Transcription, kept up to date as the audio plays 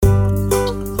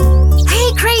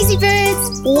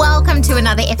Welcome to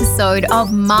another episode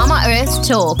of Mama Earth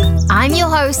Talk. I'm your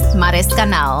host, Mariska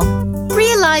Nel.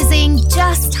 Realizing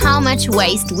just how much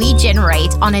waste we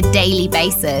generate on a daily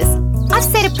basis, I've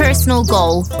set a personal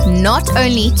goal not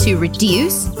only to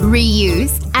reduce,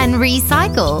 reuse, and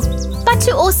recycle, but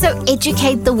to also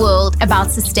educate the world about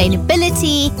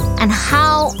sustainability and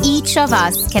how each of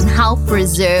us can help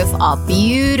preserve our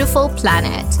beautiful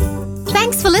planet.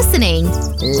 Thanks for listening.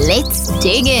 Let's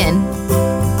dig in.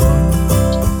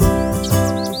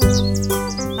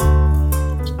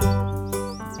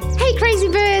 Hey, crazy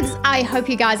birds. I hope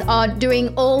you guys are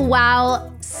doing all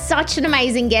well. Such an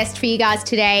amazing guest for you guys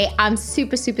today. I'm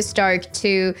super stoked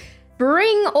to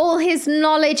bring all his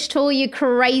knowledge to all you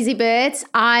crazy birds.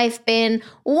 I've been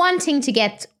wanting to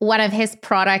get one of his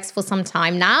products for some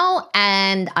time now,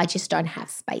 and I just don't have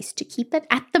space to keep it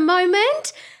at the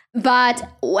moment. But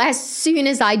as soon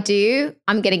as I do,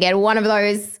 I'm going to get one of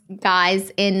those guys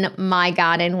in my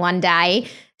garden one day.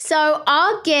 So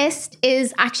our guest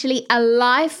is actually a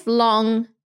lifelong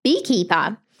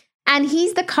beekeeper, and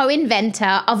he's the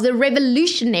co-inventor of the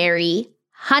revolutionary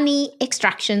honey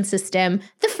extraction system,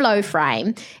 the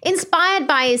FlowFrame, inspired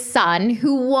by his son,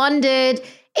 who wondered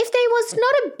if there was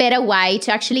not a better way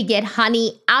to actually get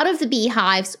honey out of the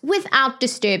beehives without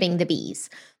disturbing the bees.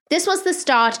 This was the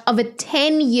start of a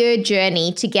 10-year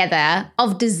journey together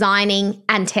of designing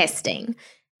and testing.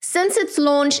 Since its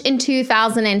launch in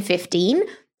 2015,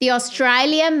 the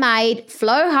Australia-made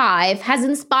FlowHive has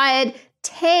inspired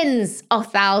tens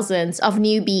of thousands of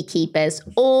new beekeepers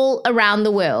all around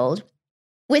the world,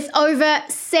 with over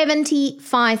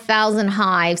 75,000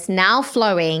 hives now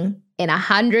flowing in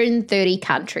 130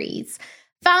 countries.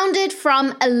 Founded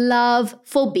from a love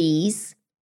for bees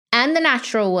and the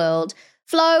natural world,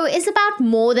 Flow is about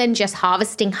more than just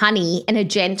harvesting honey in a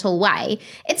gentle way.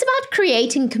 It's about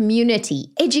creating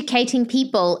community, educating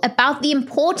people about the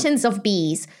importance of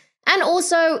bees, and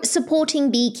also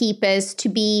supporting beekeepers to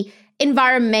be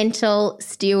environmental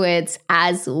stewards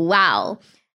as well.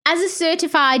 As a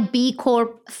certified B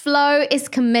Corp, Flow is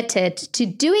committed to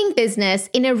doing business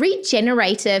in a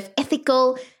regenerative,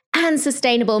 ethical, and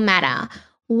sustainable manner,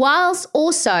 whilst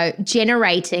also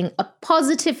generating a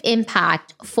positive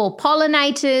impact for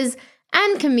pollinators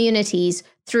and communities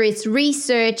through its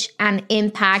research and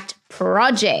impact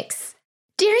projects.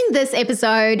 During this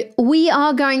episode, we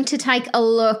are going to take a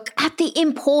look at the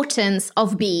importance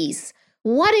of bees.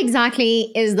 What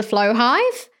exactly is the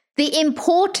FlowHive? The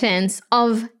importance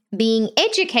of being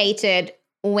educated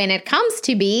when it comes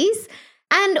to bees,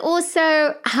 and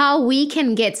also how we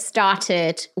can get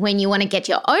started when you want to get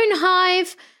your own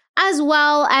hive, as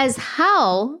well as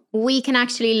how we can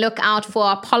actually look out for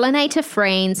our pollinator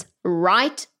friends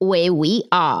right where we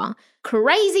are.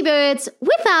 Crazy birds,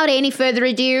 without any further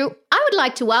ado, I would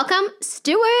like to welcome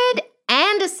Stuart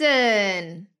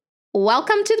Anderson.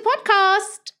 Welcome to the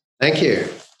podcast. Thank you.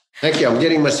 I'm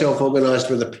getting myself organised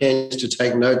with a pen to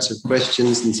take notes of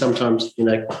questions and sometimes,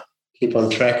 keep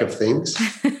on track of things.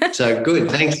 So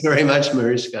good. Thanks very much,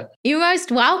 Mariska. You're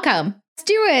most welcome.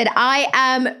 Stuart, I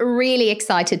am really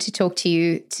excited to talk to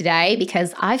you today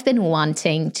because I've been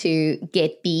wanting to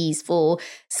get bees for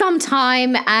some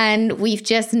time, and we've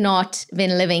just not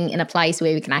been living in a place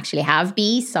where we can actually have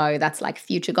bees. So that's like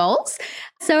future goals.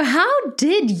 So how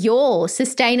did your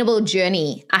sustainable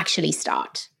journey actually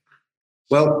start?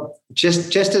 Well,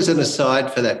 just as an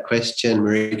aside for that question,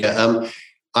 Mariska,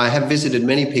 I have visited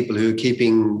many people who are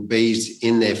keeping bees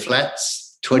in their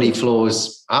flats, 20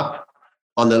 floors up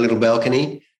on the little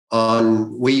balcony.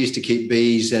 We used to keep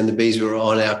bees, and the bees were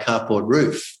on our carport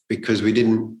roof because we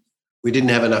didn't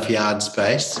have enough yard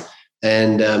space,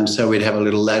 and so we'd have a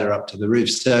little ladder up to the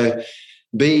roof. So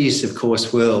bees, of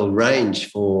course, will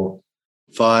range for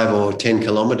 5 or 10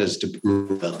 kilometres.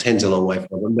 10's a long way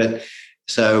from them, but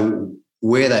so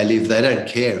where they live, they don't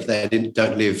care if they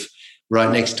don't live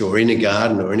right next door in a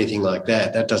garden or anything like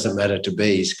that. That doesn't matter to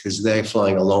bees because they're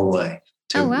flying a long way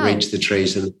to reach the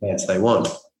trees and the plants they want.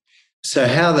 So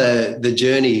how the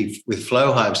journey with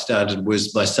FlowHive started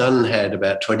was my son had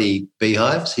about 20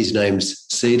 beehives. His name's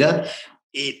Cedar.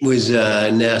 It was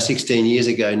now 16 years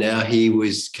ago now. He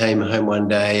came home one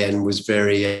day and was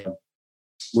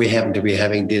we happened to be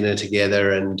having dinner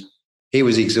together, and he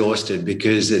was exhausted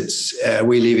because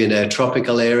we live in a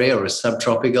tropical area or a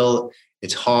subtropical.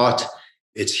 It's hot,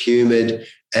 it's humid,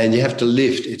 and you have to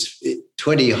lift.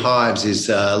 20 hives is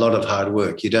a lot of hard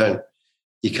work.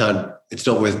 It's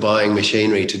not worth buying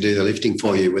machinery to do the lifting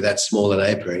for you with that small an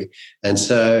apiary. And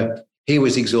so he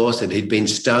was exhausted. He'd been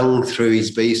stung through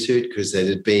his bee suit because it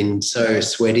had been so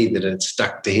sweaty that it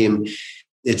stuck to him.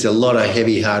 It's a lot of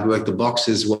heavy, hard work. The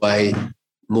boxes weigh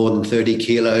more than 30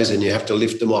 kilos and you have to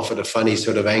lift them off at a funny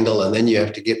sort of angle, and then you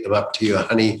have to get them up to your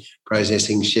honey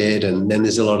processing shed, and then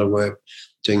there's a lot of work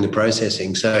doing the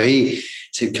processing. So he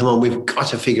said, come on, we've got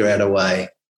to figure out a way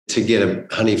to get a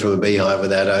honey from a beehive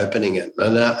without opening it.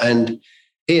 And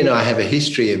he and I have a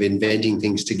history of inventing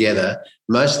things together.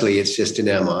 Mostly it's just in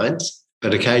our minds,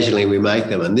 but occasionally we make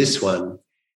them. And this one,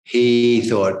 he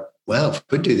thought, well, if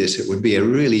we could do this, it would be a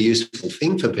really useful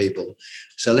thing for people.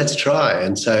 So let's try.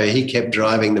 And so he kept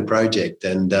driving the project,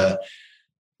 and, I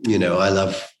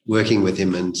love working with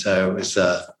him. And so it was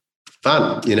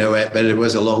fun, but it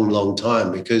was a long, long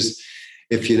time, because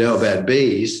if you know about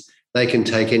bees, they can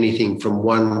take anything from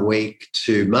 1 week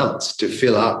to months to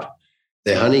fill up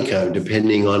their honeycomb,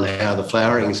 depending on how the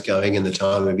flowering is going and the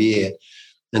time of year.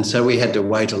 And so we had to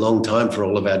wait a long time for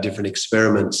all of our different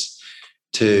experiments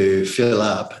to fill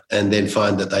up, and then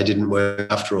find that they didn't work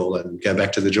after all and go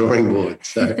back to the drawing board.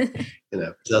 So,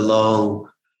 it's a long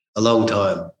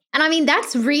time. And I mean,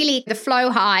 that's really the Flow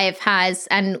Hive has,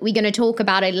 and we're going to talk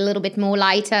about it a little bit more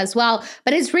later as well,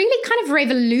 but it's really kind of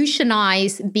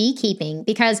revolutionized beekeeping,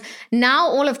 because now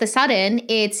all of a sudden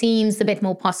it seems a bit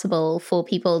more possible for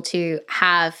people to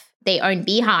have their own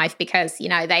beehive, because,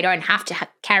 they don't have to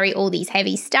carry all these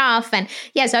heavy stuff. And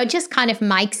so it just kind of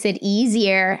makes it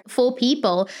easier for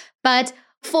people. But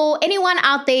for anyone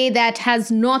out there that has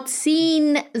not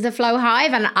seen the Flow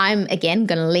Hive, and I'm again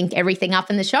going to link everything up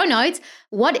in the show notes,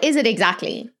 what is it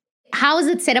exactly? How is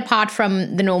it set apart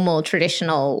from the normal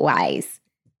traditional ways?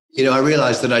 I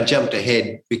realized that I jumped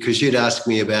ahead because you'd asked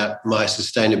me about my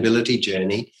sustainability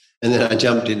journey. And then I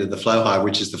jumped into the Flow Hive,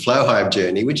 which is the Flow Hive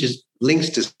journey, which is links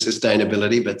to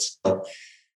sustainability, but still.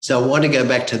 So I want to go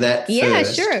back to that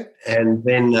first, sure, and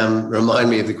then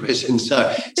remind me of the question.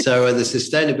 So the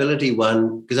sustainability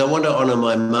one, because I want to honour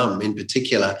my mum in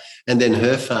particular, and then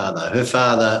her father. Her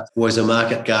father was a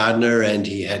market gardener, and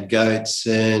he had goats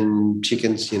and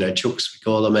chickens, chooks we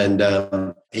call them,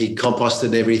 and he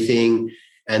composted everything.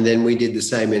 And then we did the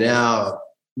same in our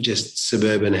just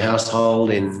suburban household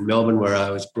in Melbourne, where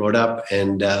I was brought up.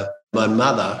 And my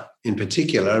mother in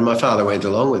particular, and my father went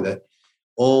along with it,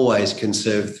 always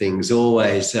conserved things,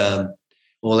 always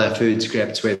all our food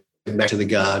scraps went back to the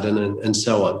garden and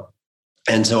so on.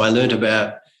 And so I learned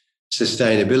about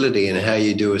sustainability and how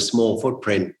you do a small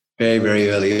footprint very, very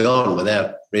early on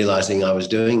without realising I was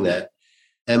doing that.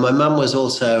 And my mum was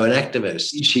also an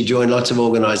activist. She joined lots of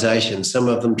organisations, some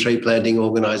of them tree planting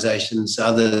organisations,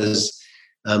 others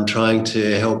trying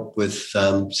to help with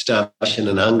starvation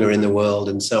and hunger in the world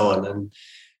and so on, and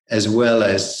as well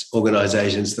as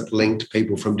organisations that linked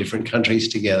people from different countries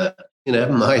together.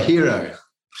 My hero.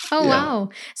 Oh, wow.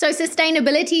 So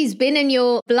sustainability's been in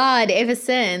your blood ever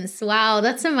since. Wow,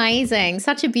 that's amazing.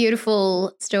 Such a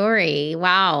beautiful story.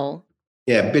 Wow.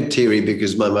 Yeah, a bit teary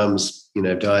because my mum's,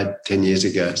 died 10 years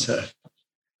ago. So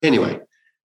anyway.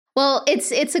 Well,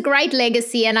 it's a great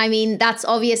legacy. And I mean, that's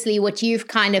obviously what you've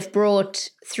kind of brought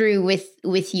through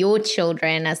with your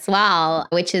children as well,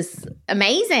 which is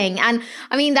amazing. And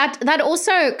I mean, that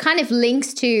also kind of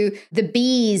links to the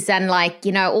bees and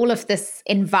all of this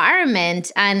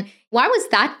environment. And why was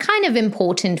that kind of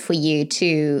important for you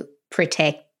to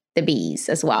protect the bees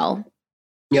as well?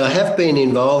 Yeah, I have been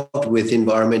involved with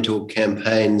environmental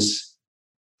campaigns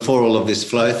before all of this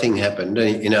flow thing happened.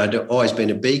 I'd always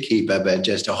been a beekeeper, but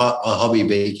just a hobby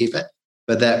beekeeper.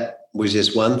 But that was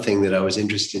just one thing that I was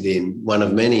interested in, one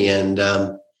of many. And,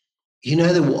 the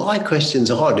why question's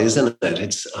odd, isn't it?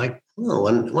 It's I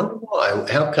wonder why.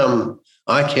 How come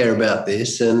I care about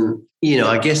this? And,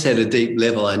 I guess at a deep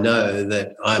level, I know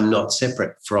that I'm not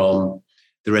separate from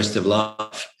the rest of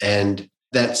life. And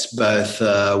that's both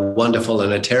a wonderful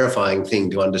and a terrifying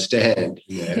thing to understand.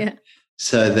 Yeah.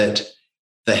 So that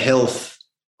the health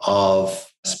of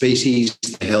species,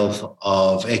 the health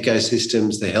of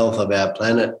ecosystems, the health of our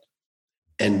planet,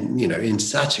 and, in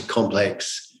such a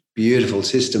complex, beautiful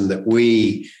system that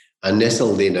we are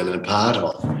nestled in and a part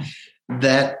of,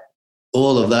 that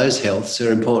all of those healths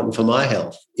are important for my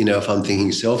health, if I'm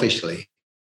thinking selfishly.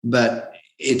 But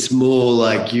it's more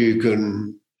like you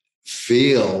can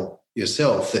feel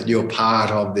yourself that you're part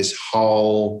of this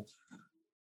whole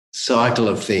cycle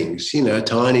of things,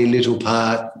 tiny little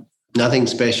part, nothing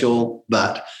special,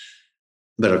 but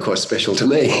of course special to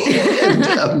me.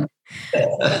 And,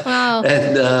 wow.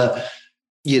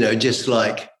 And, just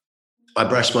like I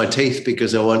brush my teeth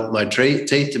because I want my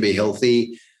teeth to be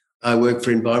healthy, I work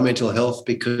for environmental health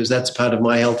because that's part of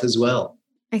my health as well.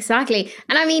 Exactly.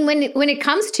 And I mean, when it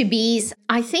comes to bees,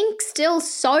 I think still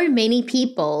so many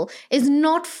people is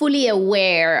not fully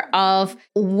aware of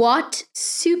what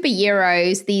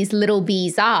superheroes these little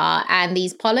bees are and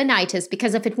these pollinators,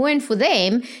 because if it weren't for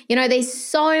them, there's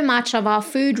so much of our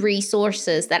food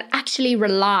resources that actually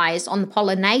relies on the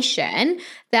pollination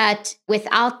that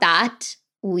without that,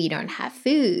 we don't have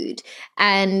food.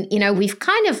 And, we've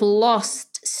kind of lost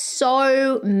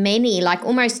so many, like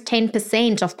almost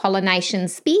 10% of pollination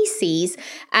species.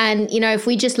 And, if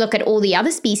we just look at all the other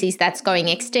species that's going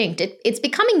extinct, it's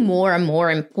becoming more and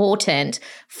more important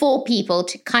for people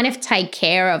to kind of take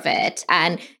care of it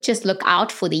and just look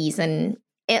out for these. And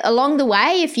along the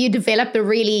way, if you develop a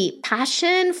really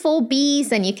passion for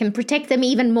bees and you can protect them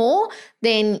even more,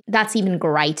 then that's even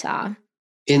greater.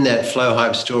 In that Flow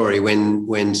Hive story,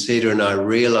 when Cedar and I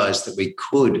realised that we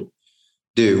could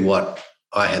do what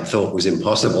I had thought was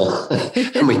impossible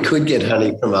and we could get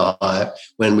honey from a hive,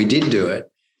 when we did do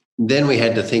it, then we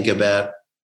had to think about,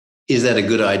 is that a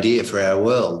good idea for our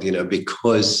world?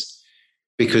 Because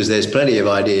there's plenty of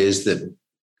ideas that,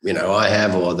 I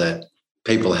have or that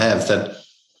people have that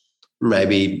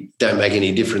maybe don't make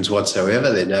any difference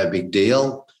whatsoever. They're no big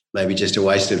deal. Maybe just a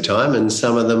waste of time, and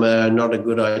some of them are not a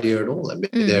good idea at all.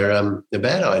 Maybe they're a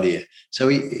bad idea. So,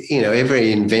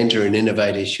 every inventor and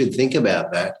innovator should think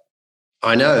about that.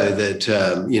 I know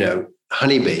that,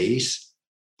 honeybees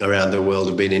around the world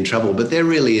have been in trouble, but they're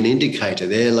really an indicator.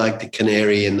 They're like the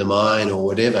canary in the mine or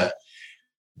whatever.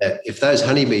 That if those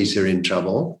honeybees are in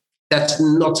trouble, that's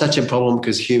not such a problem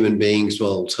because human beings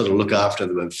will sort of look after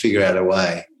them and figure out a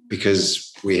way, because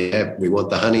we want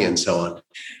the honey and so on.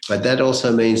 But that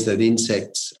also means that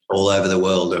insects all over the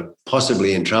world are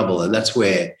possibly in trouble, and that's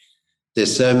where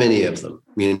there's so many of them.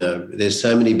 There's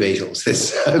so many beetles,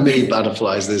 there's so many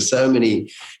butterflies, there's so many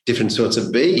different sorts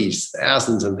of bees,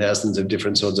 thousands and thousands of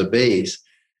different sorts of bees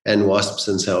and wasps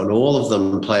and so on. All of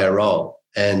them play a role,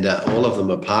 and all of them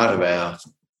are part of our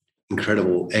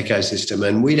incredible ecosystem,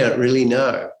 and we don't really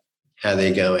know how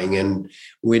they're going, and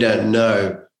we don't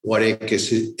know what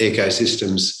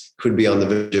ecosystems could be on the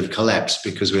verge of collapse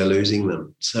because we're losing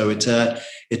them. So it's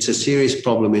a serious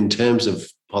problem in terms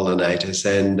of pollinators,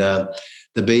 and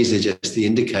the bees are just the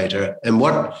indicator. And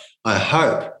what I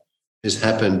hope has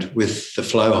happened with the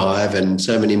Flow Hive and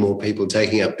so many more people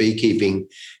taking up beekeeping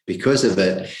because of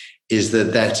it is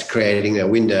that that's creating a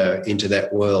window into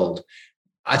that world.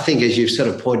 I think, as you've sort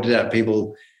of pointed out,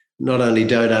 people not only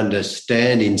don't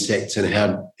understand insects and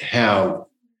how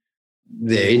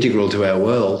they're integral to our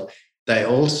world, they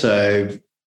also,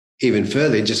 even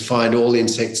further, just find all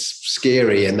insects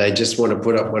scary, and they just want to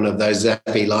put up one of those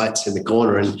zappy lights in the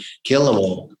corner and kill them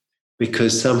all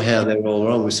because somehow they're all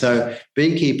wrong. So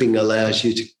beekeeping allows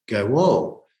you to go,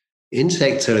 whoa,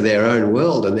 insects are their own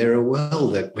world, and they're a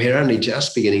world that we're only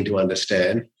just beginning to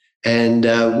understand, and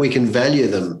we can value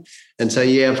them. And so,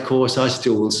 yeah, of course, I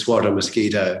still will swat a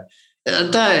mosquito.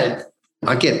 And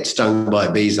I get stung by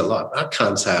bees a lot. I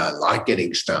can't say I like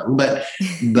getting stung, but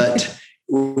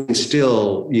we can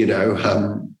still,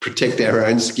 protect our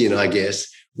own skin, I guess,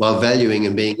 while valuing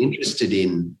and being interested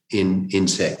in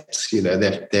insects.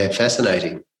 They're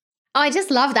fascinating. I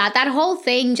just love that. That whole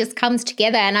thing just comes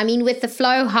together. And I mean, with the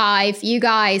Flow Hive, you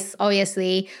guys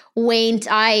obviously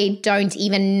I don't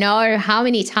even know how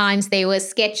many times there were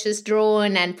sketches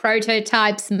drawn and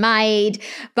prototypes made,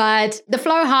 but the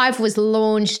Flow Hive was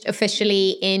launched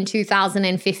officially in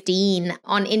 2015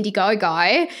 on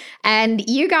Indiegogo, and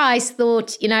you guys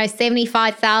thought,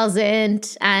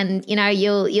 75,000 and,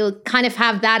 you'll kind of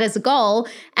have that as a goal.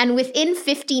 And within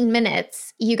 15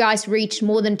 minutes, you guys reached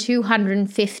more than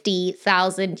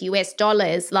 $250,000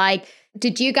 US. Like,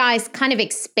 did you guys kind of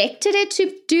expected it to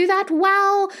do that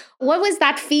well? What was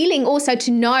that feeling also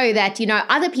to know that,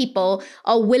 other people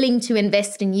are willing to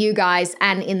invest in you guys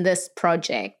and in this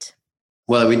project?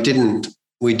 Well, we didn't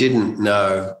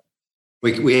know.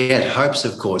 We had hopes,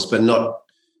 of course, but not,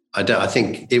 I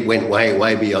think it went way,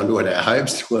 way beyond what our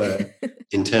hopes were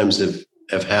in terms of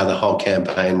how the whole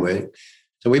campaign worked.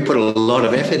 So we put a lot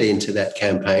of effort into that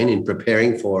campaign in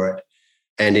preparing for it.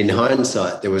 And in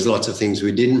hindsight, there was lots of things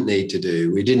we didn't need to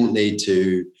do. We didn't need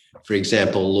to, for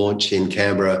example, launch in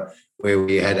Canberra where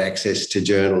we had access to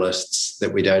journalists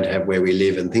that we don't have where we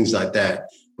live and things like that.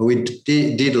 But we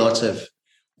did lots of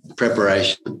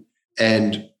preparation.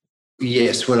 And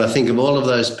yes, when I think of all of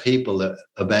those people that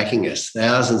are backing us,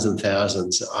 thousands and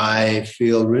thousands, I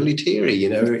feel really teary,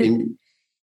 in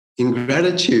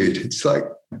gratitude. It's like,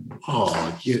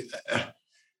 how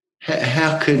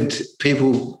could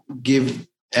people give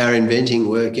our inventing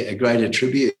work a greater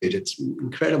tribute? It's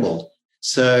incredible.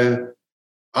 So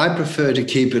I prefer to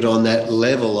keep it on that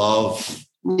level of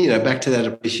back to that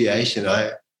appreciation,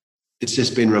 it's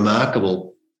just been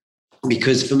remarkable,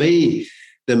 because for me,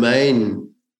 the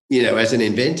main, as an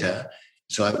inventor,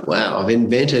 it's like, wow, I've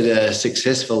invented a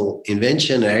successful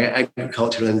invention, an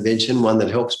agricultural invention, one that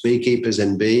helps beekeepers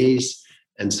and bees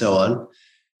and so on.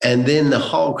 And then the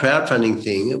whole crowdfunding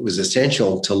thing, it was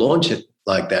essential to launch it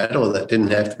like that, or that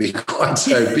didn't have to be quite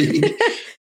so big.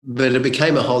 But it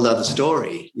became a whole other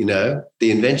story, The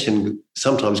invention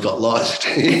sometimes got lost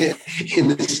in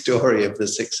the story of the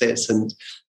success. And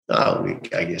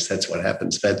I guess that's what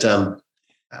happens. But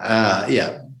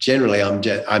generally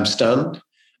I'm stunned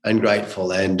and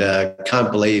grateful, and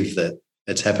can't believe that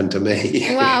it's happened to me.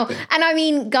 Wow. And I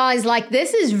mean, guys,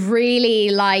 this is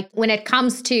really when it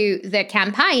comes to the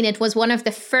campaign, it was one of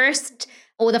the first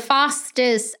or the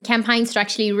fastest campaigns to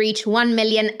actually reach $1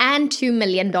 million and $2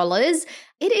 million.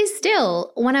 It is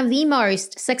still one of the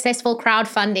most successful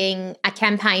crowdfunding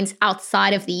campaigns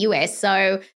outside of the US.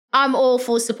 So I'm all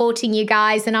for supporting you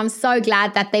guys, and I'm so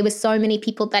glad that there were so many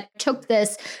people that took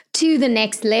this to the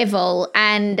next level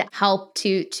and helped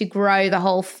to grow the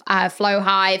whole Flow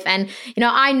Hive. And,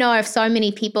 I know of so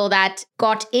many people that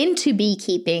got into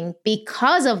beekeeping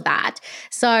because of that.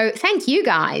 So thank you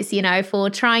guys, for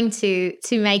trying to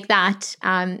make that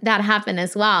happen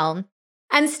as well.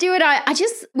 And Stuart,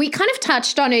 we kind of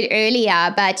touched on it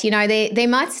earlier, but, there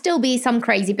might still be some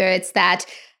crazy birds that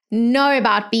know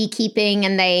about beekeeping,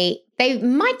 and they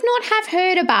might not have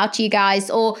heard about you guys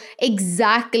or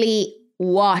exactly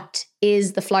what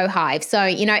is the Flow Hive. So,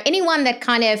 anyone that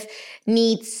kind of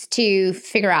needs to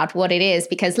figure out what it is,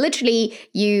 because literally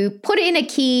you put in a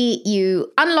key,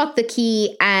 you unlock the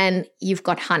key, and you've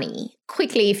got honey.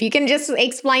 Quickly, if you can just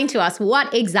explain to us,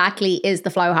 what exactly is the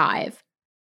Flow Hive?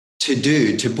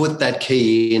 To put that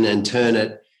key in and turn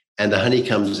it and the honey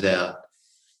comes out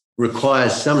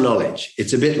requires some knowledge.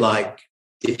 It's a bit like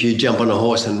if you jump on a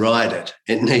horse and ride it.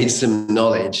 It needs some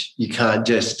knowledge.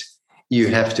 You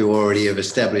have to already have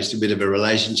established a bit of a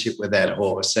relationship with that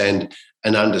horse and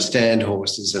understand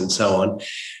horses and so on.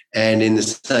 And in the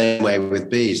same way with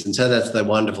bees. And so that's the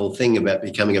wonderful thing about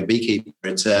becoming a beekeeper.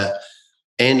 It's an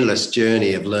endless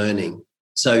journey of learning.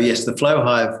 So yes, the Flow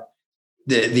Hive,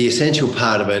 the essential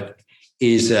part of it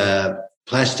is a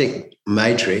plastic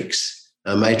matrix,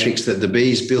 a matrix that the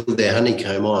bees build their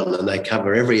honeycomb on, and they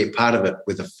cover every part of it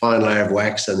with a fine layer of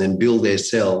wax and then build their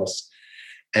cells.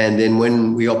 And then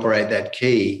when we operate that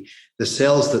key, the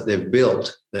cells that they've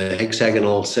built, the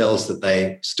hexagonal cells that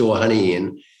they store honey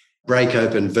in, break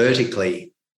open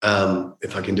vertically,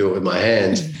 if I can do it with my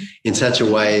hands, in such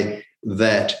a way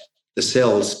that the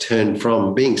cells turn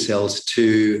from being cells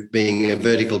to being a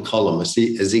vertical column, a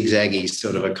zigzaggy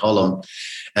sort of a column.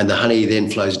 And the honey then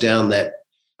flows down that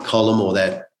column or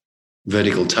that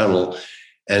vertical tunnel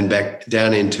and back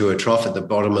down into a trough at the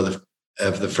bottom of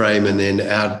the frame, and then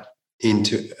out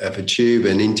into a tube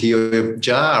and into your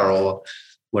jar or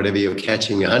whatever you're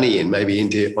catching honey in, maybe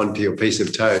onto your piece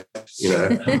of toast,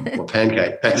 or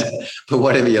pancake, but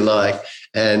whatever you like.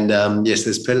 And yes,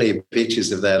 there's plenty of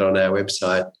pictures of that on our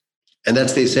website. And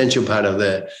that's the essential part of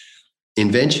the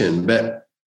invention. But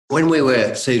when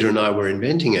Cedar and I were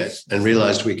inventing it and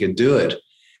realised we could do it,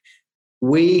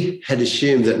 we had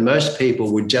assumed that most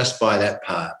people would just buy that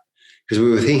part, because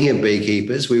we were thinking of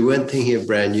beekeepers. We weren't thinking of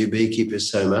brand new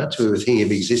beekeepers so much. We were thinking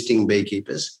of existing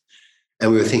beekeepers.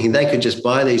 And we were thinking they could just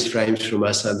buy these frames from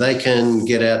us so they can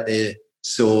get out their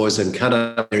saws and cut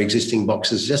up their existing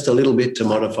boxes just a little bit to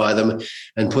modify them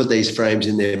and put these frames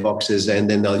in their boxes, and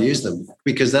then they'll use them,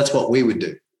 because that's what we would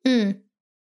do.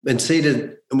 And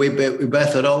Cedar, we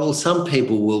both thought, well, some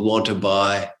people will want to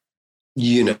buy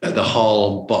the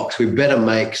whole box. We better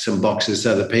make some boxes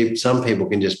so that some people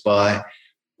can just buy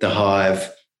the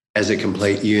hive as a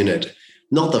complete unit.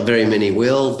 Not that very many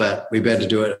will, but we better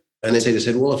do it. And then Cedar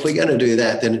said, well, if we're going to do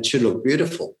that, then it should look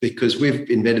beautiful, because we've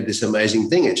invented this amazing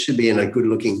thing. It should be in a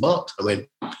good-looking box. I went,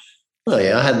 oh,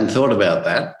 yeah, I hadn't thought about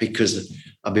that, because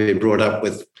I've been brought up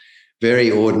with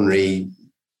very ordinary,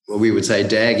 we would say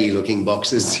daggy-looking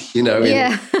boxes, in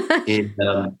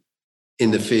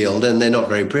the field, and they're not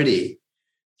very pretty.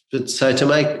 But so to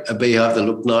make a beehive that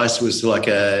looked nice was like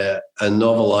a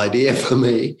novel idea for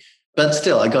me. But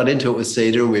still, I got into it with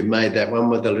Cedar, and we've made that one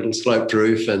with a little sloped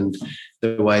roof and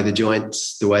the way the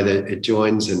that it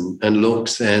joins and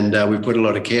looks, and we put a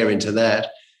lot of care into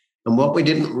that. And what we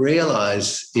didn't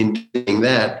realise in doing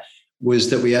that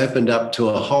was that we opened up to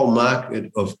a whole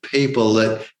market of people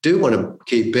that do want to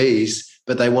keep bees,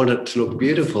 but they want it to look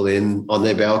beautiful on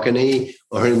their balcony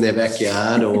or in their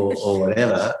backyard or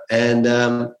whatever. And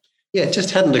it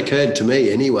just hadn't occurred to me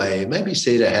anyway. Maybe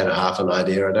Cedar had half an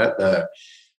idea, I don't know.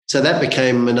 So that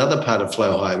became another part of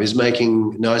Flow Hive, is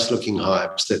making nice looking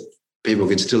hives that people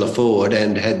could still afford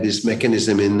and had this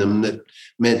mechanism in them that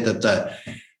meant that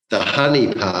the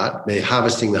honey part, the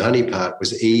harvesting the honey part,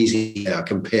 was easy now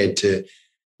compared to,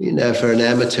 for an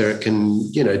amateur, it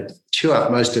can, chew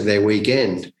up most of their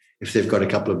weekend if they've got a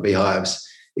couple of beehives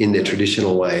in their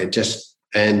traditional way.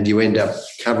 And you end up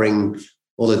covering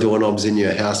all the doorknobs in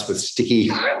your house with sticky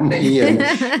honey, and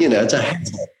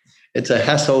it's a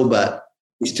hassle, but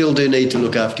you still do need to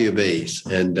look after your bees,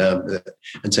 and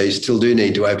so you still do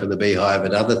need to open the beehive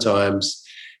at other times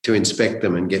to inspect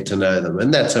them and get to know them,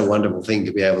 and that's a wonderful thing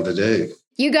to be able to do.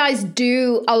 You guys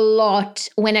do a lot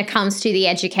when it comes to the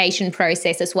education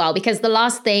process as well, because the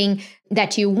last thing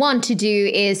that you want to do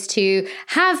is to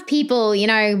have people,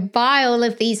 buy all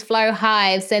of these Flow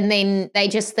hives and then they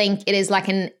just think it is like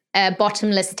a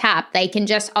bottomless tap. They can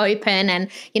just open and,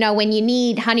 when you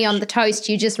need honey on the toast,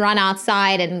 you just run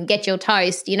outside and get your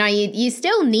toast. You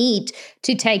still need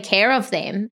to take care of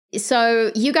them.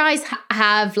 So you guys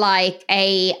have like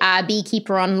a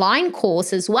beekeeper online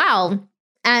course as well.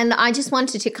 And I just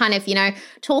wanted to kind of,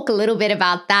 talk a little bit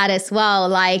about that as well.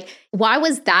 Like, why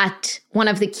was that one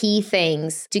of the key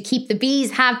things to keep the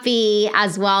bees happy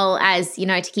as well as,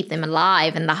 to keep them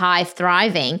alive and the hive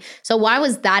thriving? So why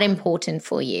was that important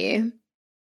for you?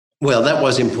 Well, that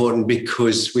was important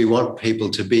because we want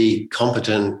people to be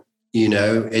competent,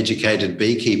 educated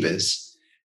beekeepers.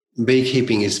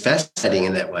 Beekeeping is fascinating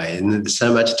in that way, and there's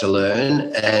so much to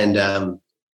learn, and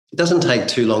it doesn't take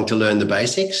too long to learn the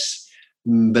basics.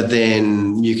 But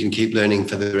then you can keep learning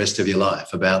for the rest of your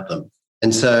life about them.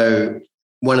 And so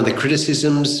one of the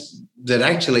criticisms that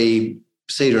actually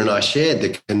Cedar and I shared,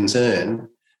 the concern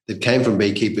that came from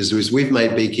beekeepers, was we've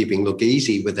made beekeeping look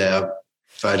easy with our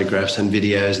photographs and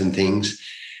videos and things,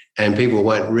 and people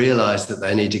won't realise that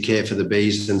they need to care for the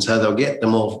bees, and so they'll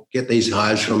get these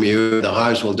hives from you, the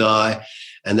hives will die,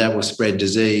 and that will spread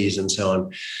disease and so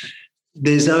on.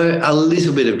 There's a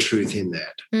little bit of truth in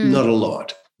that, not a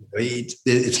lot.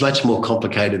 It's much more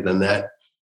complicated than that,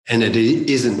 and it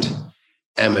isn't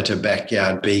amateur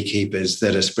backyard beekeepers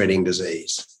that are spreading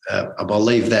disease. I'll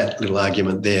leave that little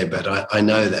argument there, but I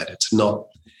know that it's not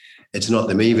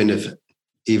them. Even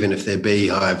if their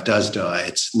beehive does die,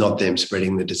 it's not them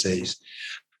spreading the disease.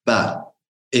 But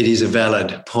it is a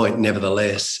valid point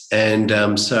nevertheless,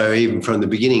 and so even from the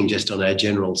beginning, just on our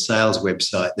general sales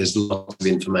website, there's lots of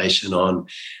information on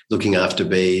looking after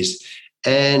bees,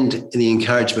 and the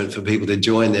encouragement for people to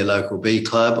join their local bee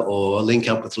club or link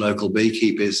up with local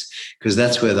beekeepers, because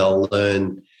that's where they'll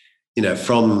learn,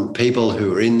 from people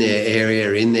who are in their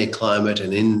area, in their climate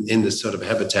and in the sort of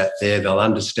habitat there. They'll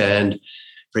understand,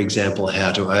 for example,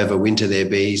 how to overwinter their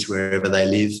bees wherever they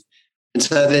live. And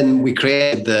so then we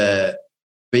created the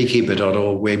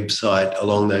beekeeper.org website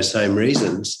along those same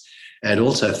reasons, and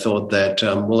also thought that,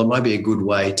 it might be a good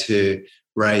way to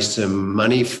raise some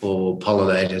money for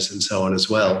pollinators and so on as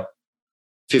well.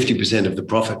 50% of the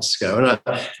profits go.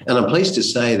 And I'm pleased to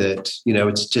say that,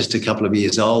 it's just a couple of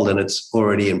years old and it's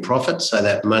already in profit. So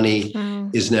that money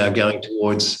is now going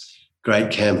towards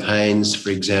great campaigns.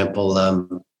 For example,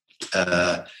 what's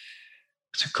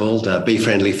it called?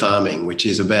 Bee-friendly farming, which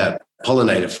is about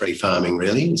pollinator-free farming,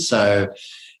 really. So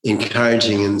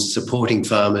encouraging and supporting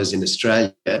farmers in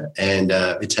Australia, and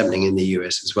it's happening in the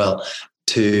US as well,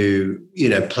 to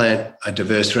plant a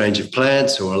diverse range of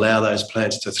plants or allow those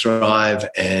plants to thrive,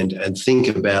 and think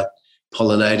about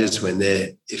pollinators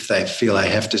if they feel they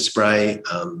have to spray,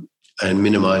 and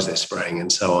minimise their spraying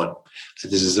and so on. So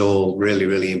this is all really,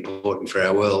 really important for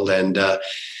our world. And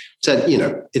so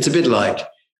it's a bit like,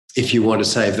 if you want to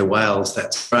save the whales,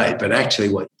 that's great, but actually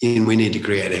we need to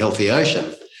create a healthy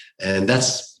ocean, and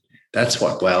that's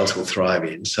what whales will thrive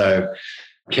in. So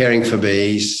caring for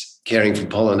bees, caring for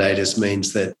pollinators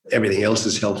means that everything else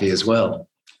is healthy as well.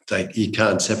 You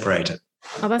can't separate it.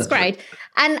 Oh, that's great.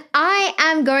 And I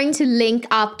am going to link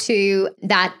up to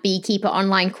that Beekeeper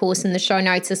online course in the show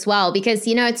notes as well, because,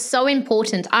 it's so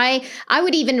important. I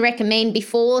would even recommend,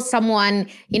 before someone,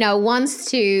 wants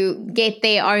to get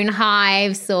their own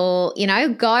hives, or,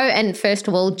 go and first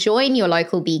of all, join your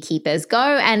local beekeepers,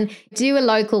 go and do a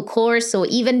local course, or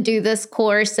even do this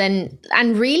course and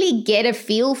really get a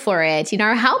feel for it,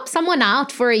 help someone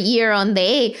out for a year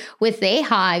with their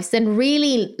hives and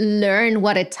really learn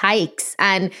what it takes,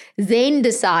 and then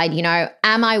decide,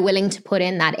 am I willing to put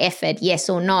in that effort, yes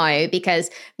or no? Because,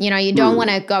 you don't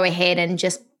want to go ahead and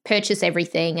just purchase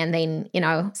everything and then,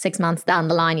 6 months down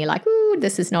the line, you're like, ooh,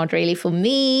 this is not really for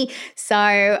me.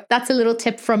 So that's a little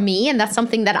tip from me, and that's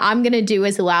something that I'm going to do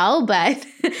as well. But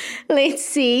let's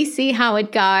see how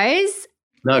it goes.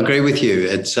 No, I agree with you.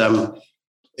 It's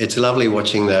it's lovely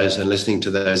watching those and listening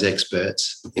to those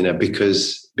experts,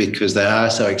 because they are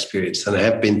so experienced and they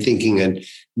have been thinking and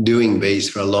doing bees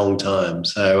for a long time.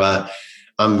 So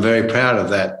I'm very proud of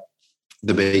that,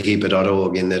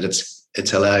 thebeekeeper.org, in that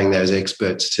it's allowing those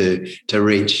experts to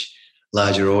reach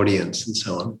larger audience and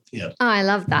so on. Yeah. Oh, I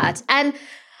love that. And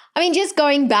I mean, just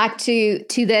going back to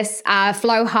this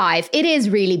flow hive, it is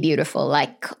really beautiful.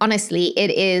 Like, honestly,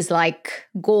 it is like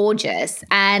gorgeous.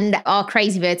 And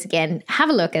Crazy Birds, again, have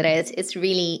a look at it. It's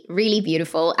really, really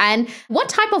beautiful. And what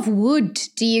type of wood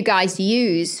do you guys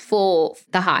use for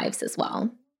the hives as well?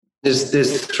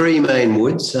 There's three main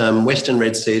woods. Western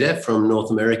red cedar from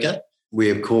North America. We,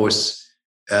 of course,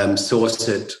 source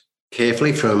it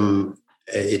carefully from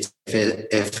its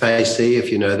FAC,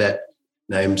 if you know that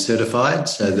name, certified,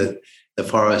 so that the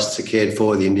forests are cared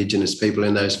for, the Indigenous people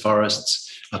in those forests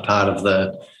are part of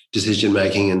the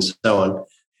decision-making and so on.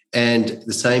 And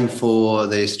the same for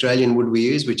the Australian wood we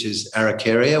use, which is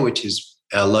Araucaria, which is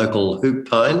our local hoop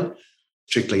pine.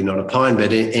 Strictly not a pine,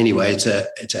 but anyway, it's a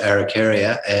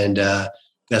Araucaria, and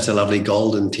that's a lovely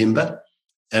golden timber.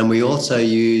 And we also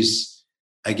use,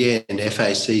 again,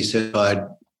 FAC certified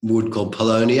wood called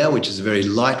Paulownia, which is a very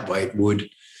lightweight wood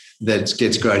that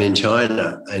gets grown in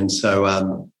China. And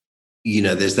so,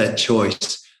 there's that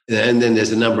choice. And then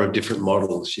there's a number of different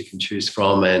models you can choose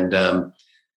from, and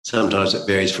sometimes it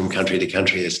varies from country to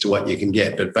country as to what you can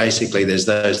get. But basically, there's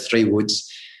those three woods,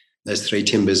 those three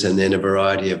timbers, and then a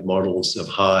variety of models of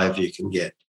hive you can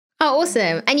get. Oh,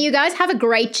 awesome. And you guys have a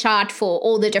great chart for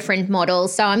all the different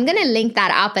models. So I'm going to link that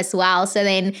up as well. So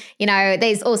then,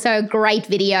 there's also a great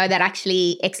video that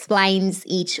actually explains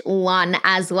each one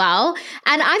as well.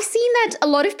 And I've seen that a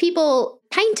lot of people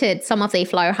painted some of their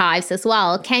flow hives as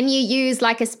well. Can you use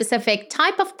like a specific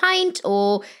type of paint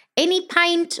or any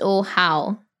paint, or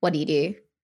how? What do you do?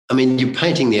 I mean, you're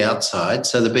painting the outside,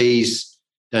 so the bees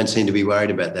don't seem to be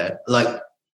worried about that. Like,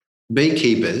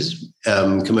 beekeepers,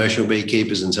 commercial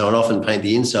beekeepers and so on, often paint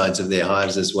the insides of their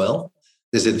hives as well.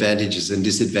 There's advantages and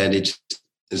disadvantages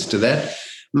to that.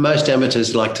 Most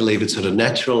amateurs like to leave it sort of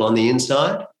natural on the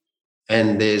inside.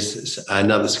 And there's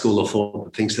another school of thought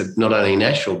that thinks that not only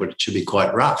natural, but it should be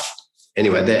quite rough.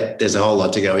 Anyway, there's a whole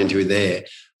lot to go into there.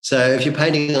 So if you're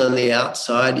painting on the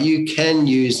outside, you can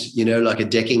use, like a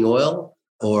decking oil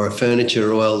or a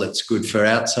furniture oil that's good for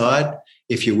outside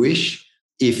if you wish.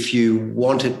 If you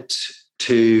want it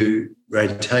to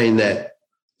retain that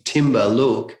timber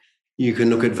look, you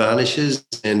can look at varnishes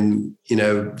and,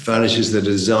 varnishes that are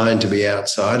designed to be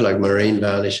outside, like marine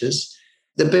varnishes.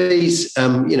 The bees,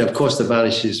 of course, the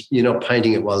varnishes, you're not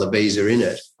painting it while the bees are in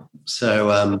it.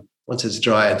 So once it's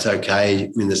dry, it's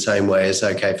okay in the same way it's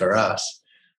okay for us.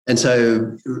 And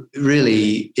so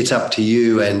really it's up to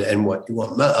you and what you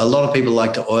want. A lot of people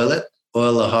like to oil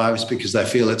the hives because they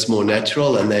feel it's more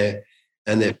natural, and they're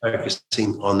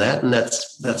focusing on that, and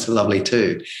that's lovely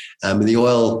too. The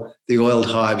oiled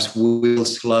hives will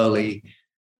slowly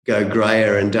go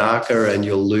grayer and darker, and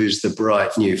you'll lose the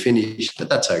bright new finish, but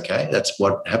that's okay. That's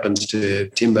what happens to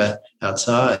timber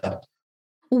outside.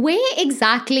 Where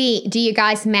exactly do you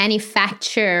guys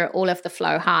manufacture all of the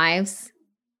flow hives?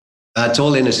 It's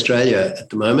all in Australia at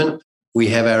the moment. We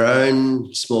have our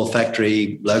own small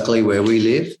factory locally where we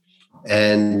live.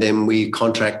 And then we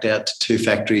contract out to two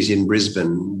factories in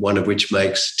Brisbane, one of which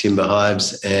makes timber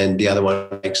hives and the other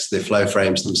one makes the flow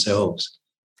frames themselves.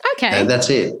 Okay. And that's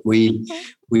it. We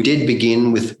did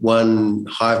begin with one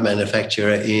hive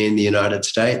manufacturer in the United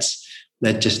States.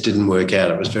 That just didn't work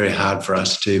out. It was very hard for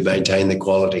us to maintain the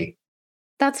quality.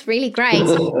 That's really great.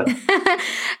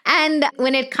 And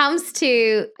when it comes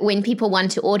to when people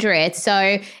want to order it,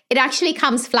 so it actually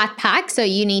comes flat pack, so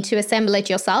you need to assemble it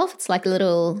yourself. It's like a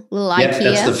little IKEA.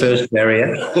 That's the first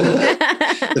barrier.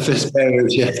 The first barrier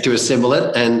is you have to assemble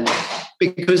it, and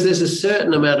because there's a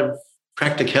certain amount of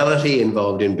practicality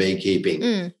involved in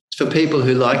beekeeping. For people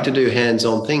who like to do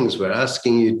hands-on things, we're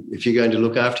asking you, if you're going to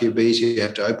look after your bees, you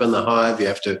have to open the hive,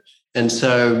 and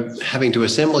so having to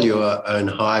assemble your own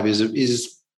hive is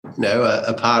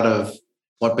a part of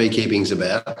what beekeeping's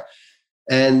about.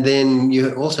 And then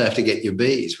you also have to get your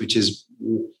bees, which is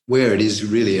where it is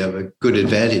really of a good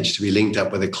advantage to be linked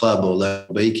up with a club or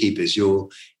local beekeepers. You'll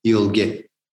get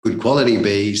good quality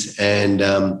bees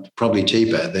and probably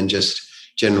cheaper than just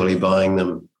generally buying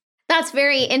them. That's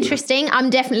very interesting. I'm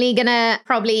definitely going to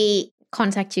probably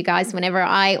contact you guys whenever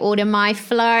I order my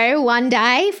flow one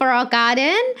day for our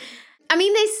garden. I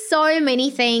mean, there's so many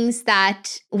things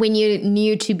that when you're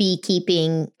new to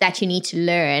beekeeping that you need to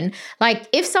learn. Like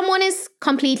if someone is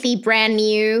completely brand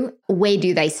new, where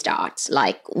do they start?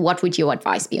 Like what would your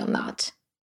advice be on that?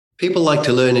 People like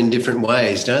to learn in different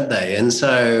ways, don't they? And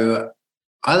so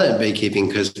I learned beekeeping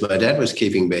because my dad was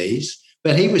keeping bees,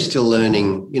 but he was still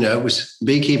learning, it was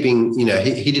beekeeping,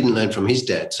 he didn't learn from his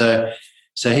dad. So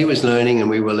he was learning and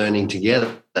we were learning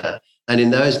together. And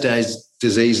in those days,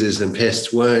 diseases and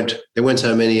pests there weren't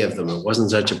so many of them. It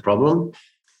wasn't such a problem.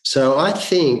 So I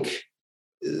think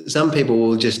some people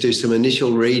will just do some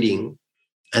initial reading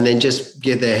and then just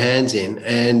get their hands in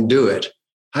and do it.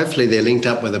 Hopefully they're linked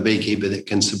up with a beekeeper that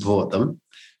can support them.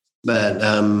 But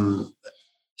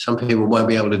some people won't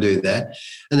be able to do that.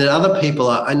 And then other people,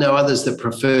 I know others that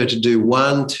prefer to do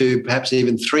 1, 2, perhaps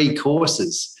even 3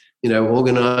 courses,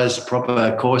 organised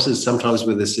proper courses, sometimes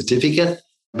with a certificate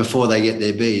before they get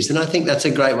their bees. And I think that's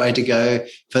a great way to go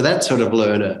for that sort of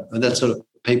learner, or that sort of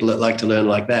people that like to learn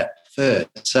like that first.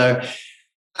 So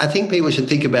I think people should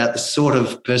think about the sort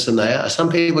of person they are. Some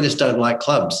people just don't like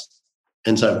clubs.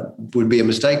 And so it would be a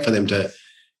mistake for them to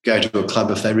go to a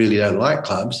club if they really don't like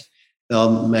clubs.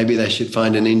 Maybe they should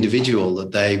find an individual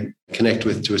that they connect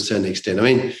with to a certain extent. I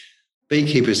mean,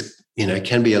 beekeepers,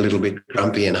 can be a little bit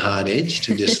grumpy and hard-edged,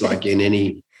 just like in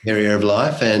any area of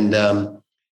life. And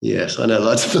yes, I know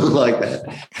lots of them like that.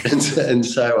 And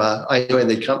so I enjoy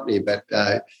their company, but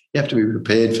you have to be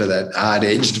prepared for that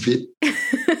hard-edged bit.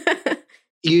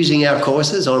 Using our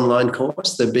courses, online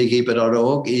course, the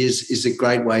beekeeper.org is a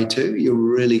great way too. You'll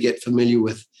really get familiar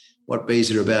with what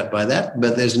bees are about by that,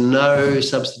 but there's no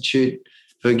substitute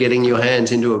for getting your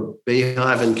hands into a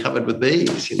beehive and covered with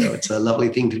bees. It's a lovely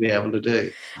thing to be able to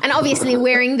do. And obviously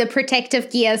wearing the protective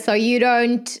gear so you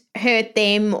don't hurt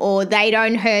them or they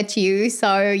don't hurt you,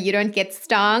 so you don't get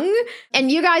stung.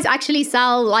 And you guys actually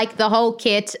sell like the whole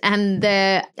kit and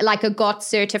a GOTS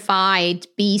certified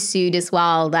bee suit as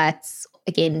well. That's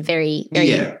again very,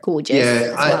 very gorgeous.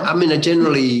 Yeah, I mean,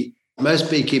 generally most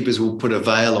beekeepers will put a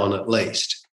veil on at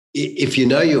least. If you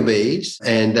know your bees,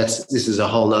 and this is a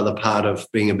whole other part of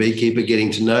being a beekeeper, getting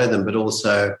to know them, but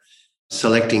also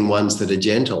selecting ones that are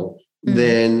gentle,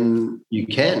 then you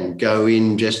can go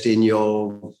in just in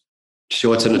your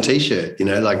shorts and a T-shirt,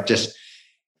 just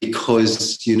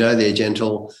because they're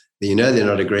gentle, they're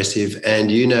not aggressive, and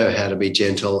how to be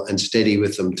gentle and steady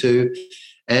with them too.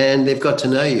 And they've got to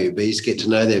know you. Bees get to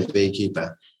know their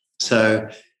beekeeper. So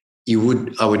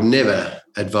I would never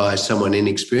advise someone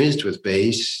inexperienced with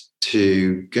bees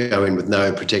to go in with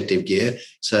no protective gear.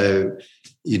 So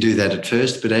you do that at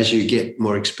first, but as you get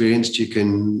more experienced, you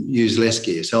can use less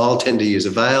gear. So I'll tend to use a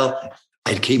veil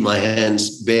and keep my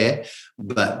hands bare,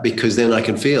 but because then I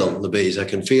can feel the bees. I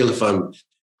can feel if I'm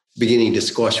beginning to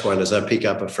squash one as I pick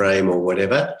up a frame or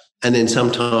whatever. And then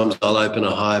sometimes I'll open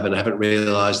a hive and I haven't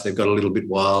realised they've got a little bit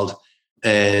wild,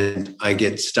 and I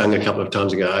get stung a couple of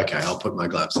times and go, okay, I'll put my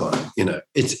gloves on.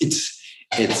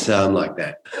 It's like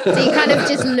that. So you kind of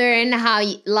just learn how,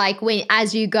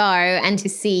 as you go, and to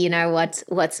see,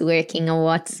 what's working or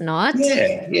what's not.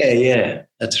 Yeah.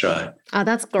 That's right. Oh,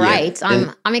 that's great.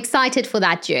 Yeah. I'm excited for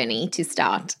that journey to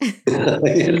start.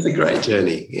 It's a great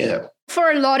journey. Yeah.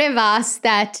 For a lot of us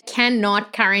that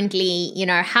cannot currently,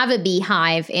 have a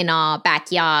beehive in our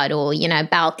backyard or,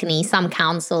 balcony, some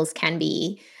councils can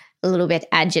be a little bit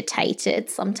agitated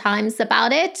sometimes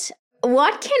about it.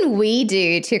 What can we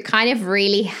do to kind of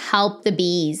really help the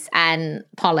bees and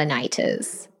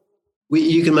pollinators?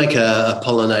 You can make a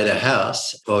pollinator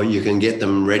house, or you can get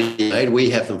them ready-made.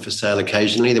 We have them for sale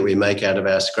occasionally that we make out of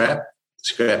our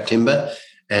scrap timber.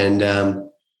 And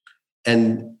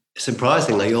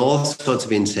surprisingly, all sorts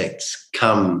of insects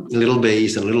come, little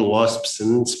bees and little wasps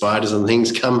and spiders and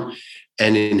things come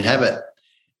and inhabit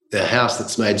the house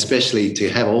that's made specially to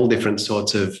have all different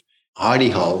sorts of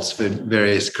hidey holes for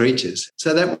various creatures.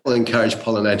 So that will encourage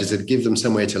pollinators and give them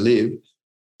somewhere to live.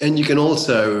 And you can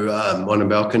also, on a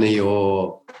balcony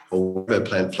or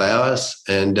plant flowers,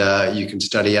 and you can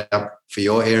study up for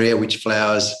your area which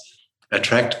flowers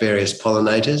attract various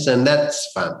pollinators. And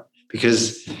that's fun,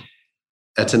 because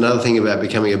that's another thing about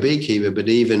becoming a beekeeper, but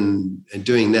even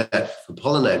doing that for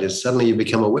pollinators, suddenly you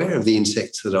become aware of the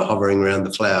insects that are hovering around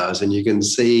the flowers, and you can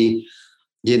see,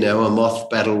 a moth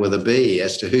battle with a bee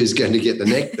as to who's going to get the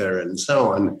nectar and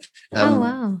so on. Oh,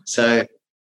 wow. So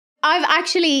I've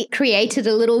actually created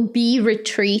a little bee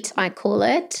retreat, I call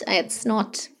it. It's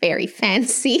not very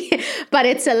fancy, but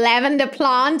it's a lavender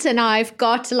plant, and I've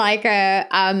got like a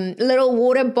little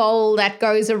water bowl that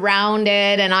goes around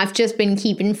it, and I've just been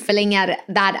filling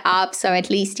that up. So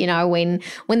at least,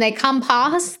 when they come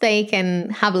past, they can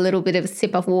have a little bit of a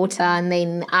sip of water. And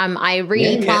then I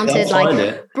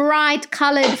planted bright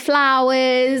colored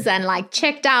flowers and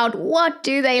checked out what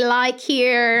do they like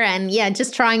here. And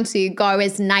just trying to go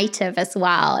as native as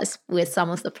well as with some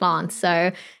of the plants.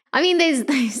 So I mean,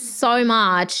 there's so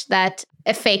much that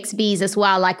affects bees as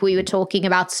well, like we were talking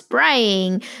about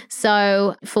spraying.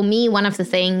 So for me, one of the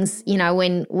things,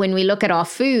 when we look at our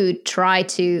food, try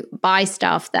to buy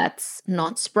stuff that's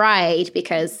not sprayed,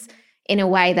 because in a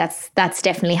way that's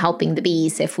definitely helping the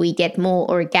bees if we get more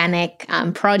organic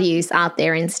produce out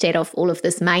there instead of all of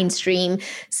this mainstream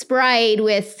sprayed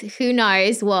with who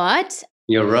knows what.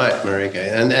 You're right, Marika.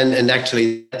 And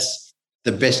actually that's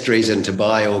the best reason to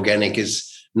buy organic,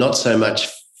 is not so much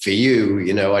for you,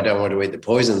 I don't want to eat the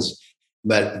poisons,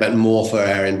 but more for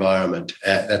our environment.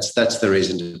 That's the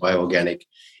reason to buy organic.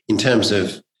 In terms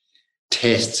of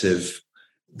tests of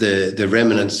the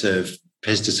remnants of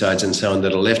pesticides and so on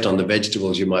that are left on the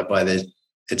vegetables you might buy there,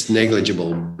 it's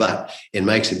negligible, but it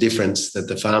makes a difference that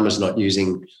the farmer's not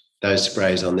using those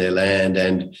sprays on their land,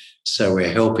 and so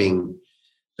we're helping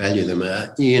value them.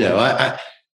 I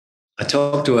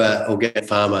talked to an organic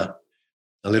farmer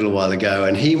a little while ago,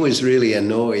 and he was really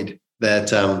annoyed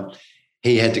that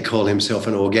he had to call himself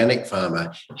an organic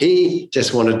farmer. He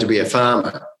just wanted to be a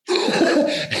farmer,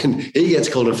 and he gets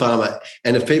called a farmer.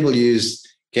 And if people use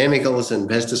chemicals and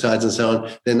pesticides and so on,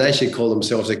 then they should call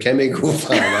themselves a chemical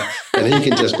farmer, and he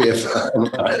can just be a farmer.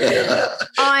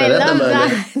 I love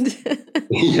that.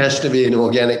 He has to be an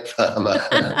organic farmer.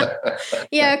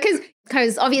 Yeah, because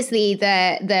obviously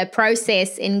the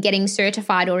process in getting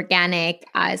certified organic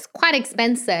is quite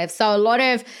expensive. So a lot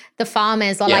of the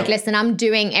farmers are like, listen, I'm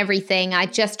doing everything. I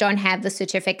just don't have the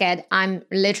certificate. I'm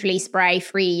literally spray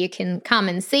free. You can come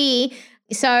and see.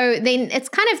 So then it's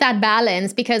kind of that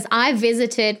balance, because I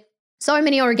visited so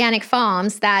many organic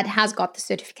farms that has got the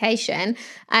certification.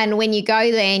 And when you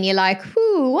go there and you're like,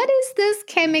 what is this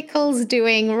chemicals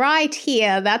doing right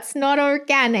here? That's not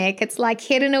organic. It's like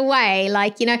hidden away,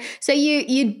 so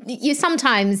you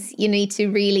sometimes you need to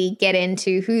really get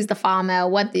into who's the farmer,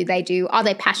 what do they do? Are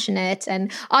they passionate?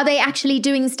 And are they actually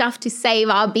doing stuff to save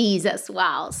our bees as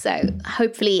well? So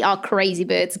hopefully our crazy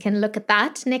birds can look at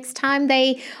that next time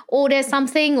they order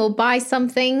something or buy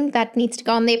something that needs to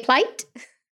go on their plate.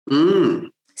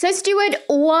 So, Stuart,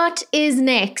 what is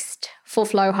next for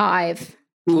Flow Hive?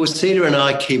 Well, Cedar and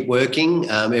I keep working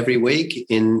every week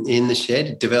in the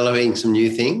shed, developing some new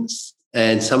things,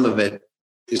 and some of it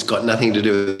has got nothing to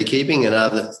do with beekeeping,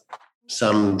 and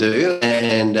some do.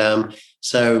 And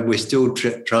so we're still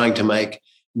trying to make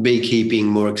beekeeping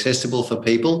more accessible for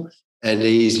people and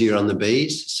easier on the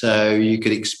bees. So you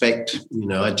could expect,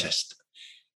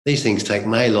 these things take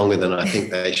way longer than I think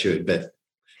they should, but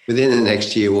within the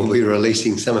next year, we'll be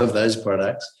releasing some of those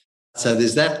products. So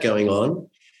there's that going on.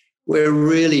 We're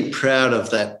really proud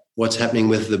of that, what's happening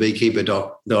with the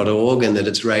beekeeper.org, and that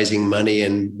it's raising money,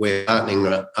 and we're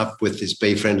partnering up with this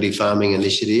bee-friendly farming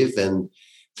initiative and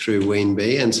through Ween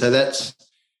Bee. And so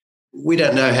we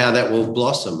don't know how that will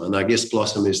blossom. And I guess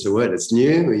blossom is the word. It's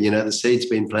new, the seed's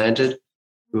been planted.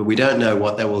 We don't know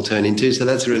what that will turn into. So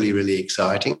that's really, really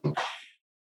exciting.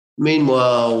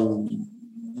 Meanwhile,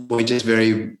 we're just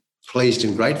very pleased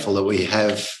and grateful that we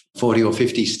have 40 or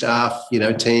 50 staff,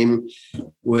 team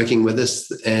working with us,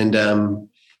 and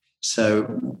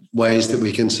so ways that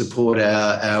we can support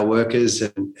our workers,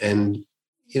 and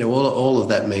all of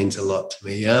that means a lot to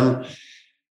me. And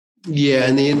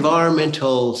the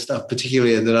environmental stuff,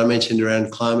 particularly that I mentioned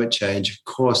around climate change, of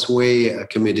course, we are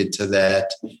committed to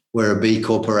that. We're a B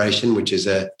corporation, which is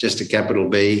just a capital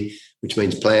B, which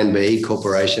means Plan B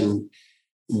corporation,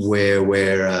 where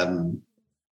we're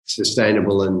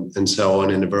sustainable and so on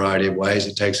in a variety of ways.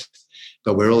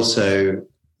 But we're also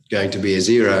going to be a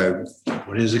zero,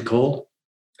 what is it called?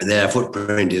 And our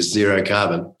footprint is zero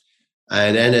carbon.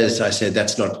 And as I said,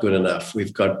 that's not good enough.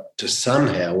 We've got to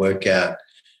somehow work out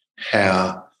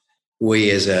how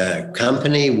we as a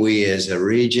company, we as a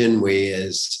region, we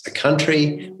as a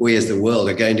country, we as the world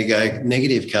are going to go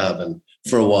negative carbon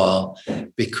for a while,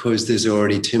 because there's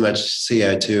already too much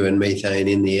CO2 and methane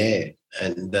in the air.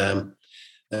 And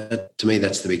to me,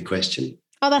 that's the big question.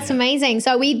 Oh, that's amazing.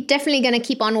 So we're definitely going to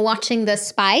keep on watching this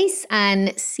space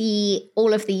and see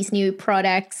all of these new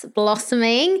products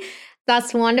blossoming.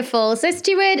 That's wonderful. So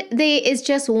Stuart, there is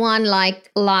just one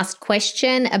last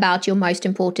question about your most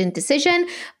important decision.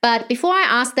 But before I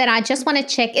ask that, I just want to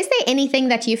check, is there anything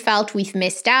that you felt we've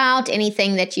missed out?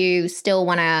 Anything that you still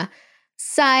want to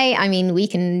say? I mean, we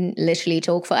can literally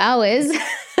talk for hours.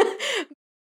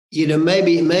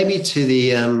 Maybe to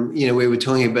the, we were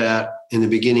talking about in the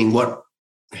beginning,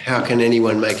 how can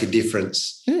anyone make a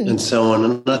difference and so on.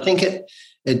 And I think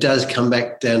it does come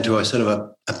back down to a sort of a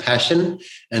passion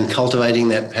and cultivating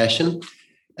that passion,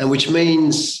 and which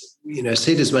means,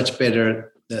 Cedar's much better at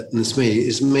that than me.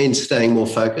 It means staying more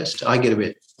focused. I get a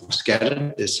bit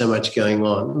scattered. There's so much going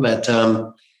on, but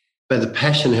but the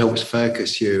passion helps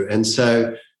focus you. And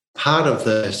so part of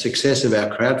the success of our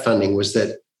crowdfunding was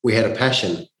that we had a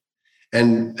passion.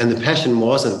 And the passion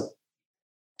wasn't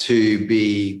to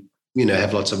be,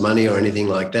 have lots of money or anything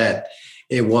like that.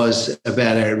 It was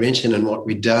about our invention and what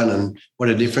we'd done and what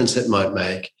a difference it might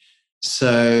make.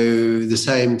 So the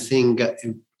same thing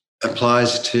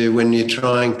applies to when you're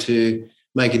trying to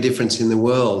make a difference in the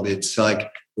world. It's like,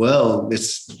 well,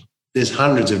 there's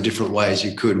hundreds of different ways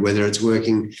you could, whether it's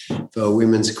working for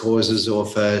women's causes or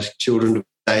for children to be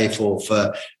safe or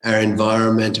for our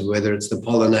environment, whether it's the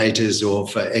pollinators or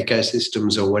for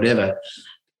ecosystems or whatever.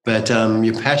 But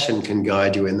your passion can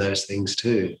guide you in those things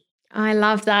too. I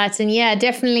love that. And yeah,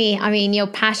 definitely. I mean, your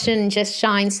passion just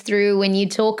shines through when you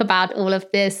talk about all of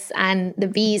this and the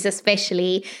bees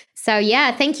especially. So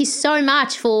yeah, thank you so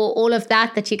much for all of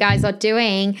that you guys are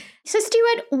doing. So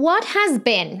Stuart, what has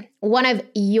been one of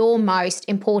your most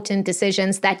important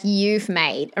decisions that you've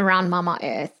made around Mama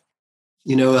Earth?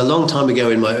 A long time ago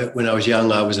when I was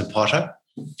young, I was a potter.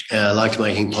 I liked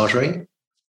making pottery.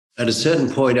 At a certain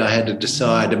point, I had to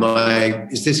decide,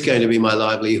 is this going to be my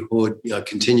livelihood,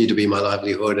 continue to be my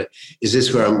livelihood? Is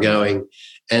this where I'm going?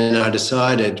 And I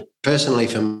decided, personally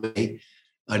for me,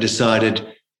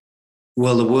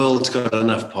 well, the world's got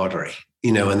enough pottery,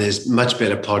 and there's much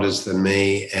better potters than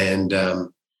me. And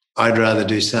I'd rather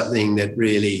do something that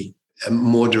really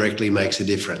more directly makes a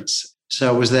difference.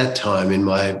 So it was that time in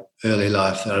my early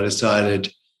life that I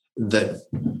decided that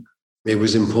it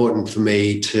was important for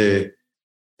me to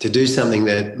do something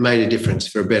that made a difference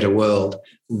for a better world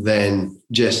than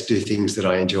just do things that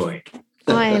I enjoy.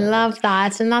 I love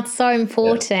that. And that's so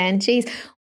important. Yeah. Jeez.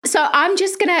 So I'm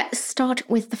just going to start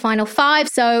with the final 5.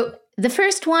 So the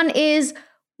first one is,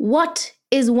 what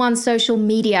is one social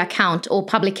media account or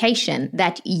publication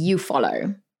that you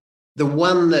follow? The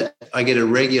one that I get a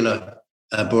regular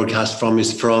broadcast from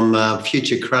is from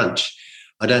Future Crunch.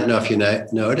 I don't know if you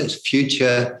know it. It's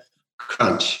Future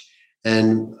Crunch.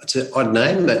 And it's an odd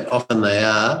name, but often they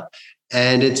are.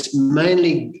 And it's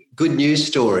mainly good news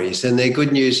stories. And they're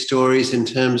good news stories in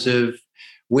terms of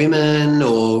women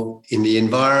or in the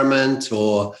environment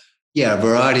or, a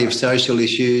variety of social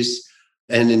issues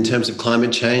and in terms of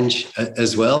climate change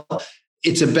as well.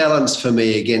 It's a balance for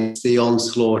me against the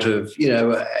onslaught of,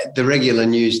 the regular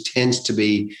news tends to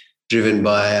be driven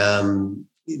by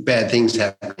bad things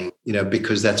happening,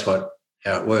 because that's how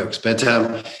it works. But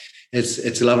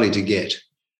it's lovely to get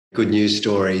good news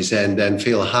stories and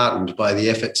feel heartened by the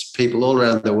efforts people all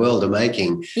around the world are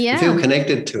making. Yeah. Feel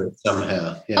connected to it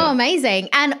somehow. Yeah. Oh, amazing.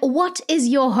 And what is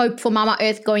your hope for Mama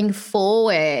Earth going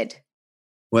forward?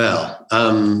 Well,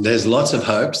 there's lots of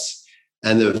hopes.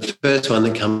 And the first one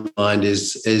that comes to mind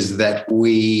is that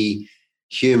we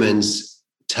humans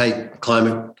take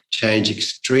climate change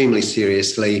extremely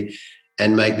seriously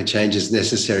and make the changes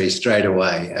necessary straight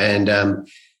away. And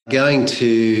going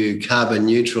to carbon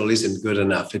neutral isn't good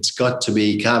enough. It's got to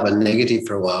be carbon negative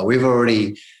for a while. We've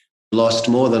already lost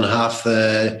more than half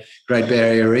the Great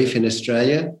Barrier Reef in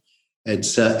Australia.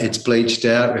 It's bleached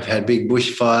out. We've had big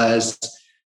bushfires.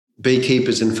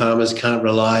 Beekeepers and farmers can't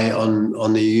rely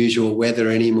on the usual weather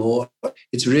anymore.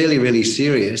 It's really, really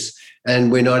serious.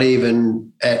 And we're not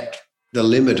even at the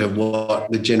limit of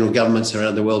what the general governments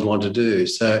around the world want to do.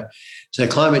 So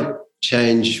climate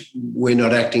change, we're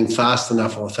not acting fast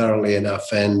enough or thoroughly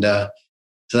enough. And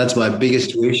so that's my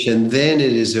biggest wish. And then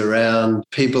it is around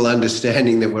people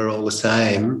understanding that we're all the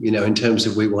same, in terms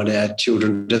of we want our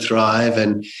children to thrive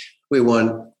and we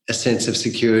want a sense of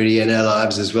security in our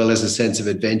lives as well as a sense of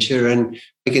adventure. And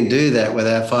we can do that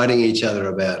without fighting each other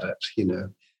about it,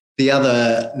 The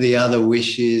other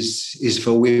wish is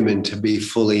for women to be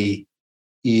fully,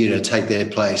 take their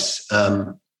place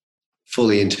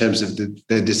fully in terms of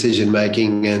the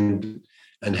decision-making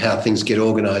and how things get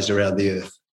organised around the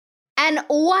earth. And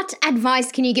what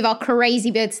advice can you give our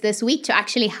crazy birds this week to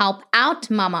actually help out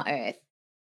Mama Earth?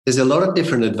 There's a lot of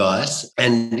different advice,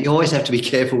 and you always have to be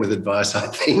careful with advice, I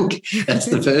think. That's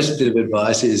the first bit of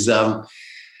advice is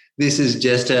this is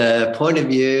just a point of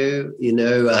view,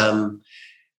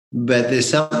 but there's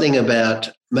something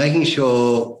about making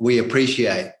sure we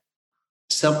appreciate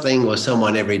something or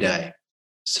someone every day.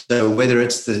 So whether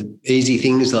it's the easy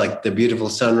things like the beautiful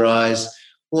sunrise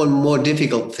or more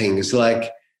difficult things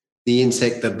like the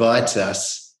insect that bites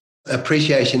us,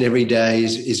 appreciation every day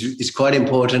is quite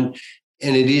important,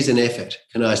 and it is an effort.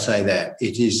 Can I say that?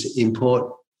 It is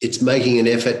important. It's making an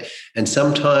effort, and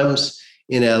sometimes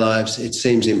in our lives it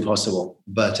seems impossible,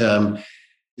 but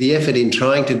the effort in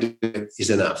trying to do it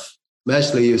is enough.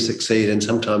 Mostly you'll succeed, and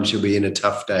sometimes you'll be in a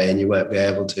tough day and you won't be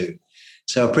able to.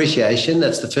 So appreciation,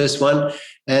 that's the first one.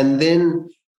 And then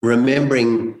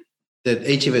remembering that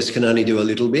each of us can only do a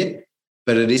little bit,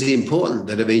 but it is important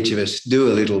that each of us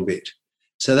do a little bit.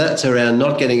 So that's around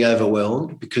not getting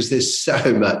overwhelmed, because there's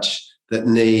so much that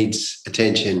needs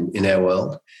attention in our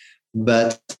world,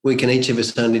 but we can each of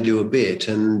us only do a bit.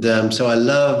 And so I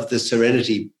love the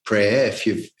Serenity Prayer.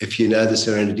 If you know the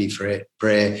Serenity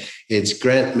Prayer, it's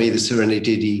grant me the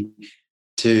serenity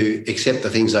to accept the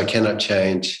things I cannot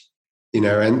change, and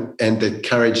the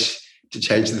courage to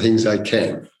change the things I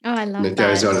can. Oh, I love that. And it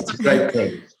goes on. It's a great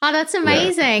prayer. Oh, that's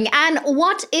amazing. Yeah. And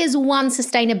what is one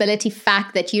sustainability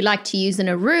fact that you like to use in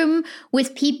a room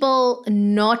with people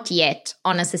not yet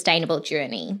on a sustainable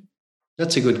journey?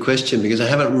 That's a good question, because I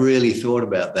haven't really thought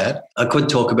about that. I could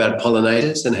talk about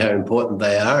pollinators and how important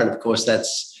they are. And of course,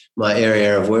 that's my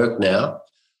area of work now.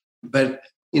 But,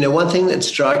 one thing that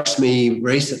strikes me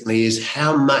recently is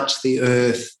how much the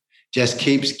earth just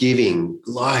keeps giving.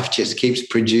 Life just keeps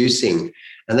producing.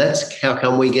 And that's how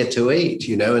come we get to eat,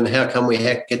 and how come we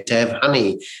get to have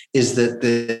honey, is that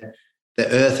the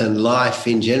earth and life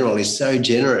in general is so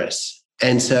generous.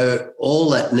 And so all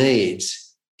that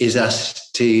needs is us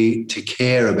to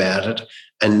care about it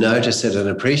and notice it and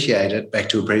appreciate it, back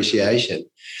to appreciation.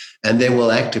 And then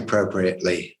we'll act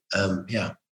appropriately.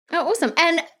 Yeah. Oh, awesome.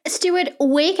 And Stuart,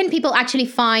 where can people actually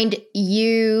find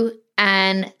you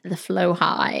and the Flow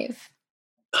Hive?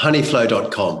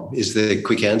 Honeyflow.com is the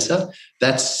quick answer.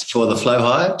 That's for the Flow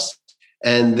Hives.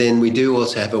 And then we do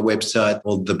also have a website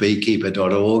called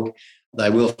thebeekeeper.org. They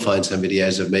will find some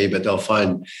videos of me, but they'll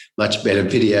find much better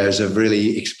videos of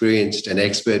really experienced and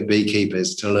expert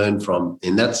beekeepers to learn from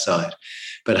in that site.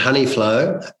 But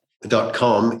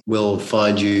honeyflow.com will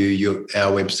find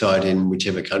our website in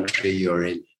whichever country you're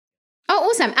in. Oh,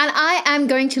 awesome. And I am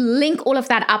going to link all of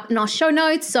that up in our show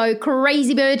notes. So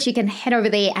Crazy Birds, you can head over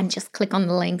there and just click on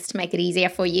the links to make it easier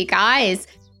for you guys.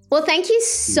 Well, thank you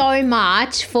so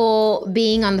much for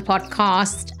being on the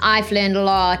podcast. I've learned a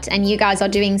lot, and you guys are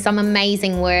doing some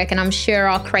amazing work, and I'm sure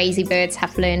our Crazy Birds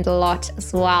have learned a lot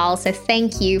as well. So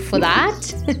thank you for that.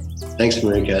 Thanks,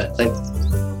 Marika. Thanks.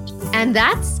 And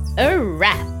that's a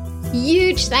wrap.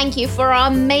 Huge thank you for our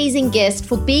amazing guest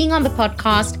for being on the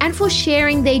podcast and for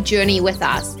sharing their journey with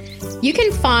us. You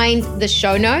can find the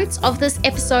show notes of this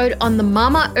episode on the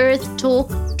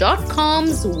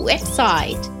mamaearthtalk.com's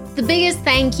website. The biggest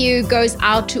thank you goes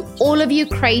out to all of you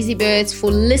Crazy Birds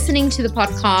for listening to the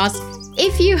podcast.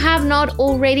 If you have not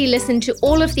already listened to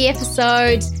all of the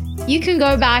episodes, you can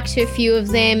go back to a few of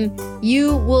them.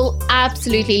 You will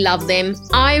absolutely love them.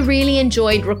 I really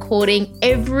enjoyed recording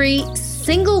every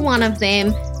single one of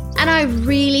them, and I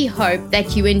really hope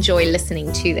that you enjoy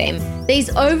listening to them.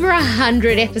 There's over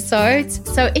 100 episodes,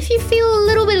 so if you feel a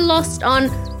little bit lost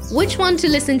on which one to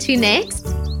listen to next,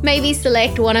 maybe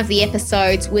select one of the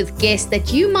episodes with guests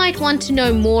that you might want to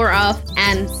know more of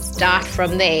and start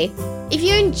from there. If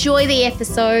you enjoy the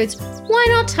episodes, why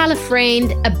not tell a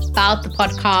friend about the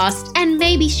podcast and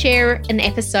maybe share an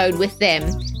episode with them?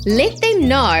 Let them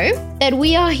know that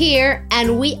we are here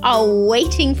and we are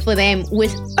waiting for them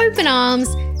with open arms,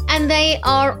 and they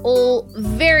are all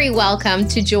very welcome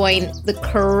to join the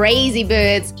Crazy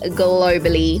Birds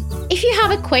globally. If you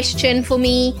have a question for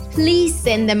me, please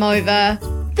send them over.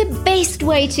 The best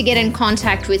way to get in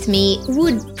contact with me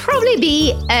would probably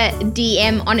be a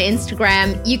DM on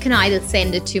Instagram. You can either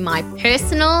send it to my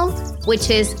personal, which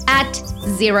is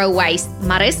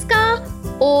 @ZeroWasteMariska,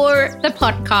 or the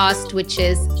podcast, which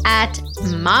is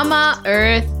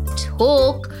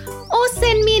 @MamaEarthTalk, or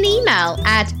send me an email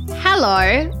at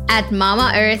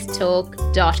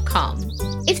hello@mamaearthtalk.com.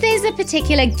 If there's a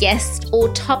particular guest or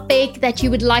topic that you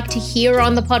would like to hear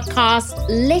on the podcast,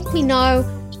 let me know.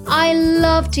 I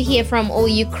love to hear from all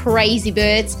you Crazy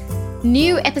Birds.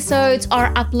 New episodes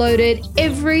are uploaded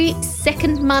every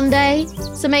second Monday,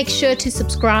 so make sure to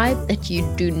subscribe that you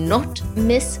do not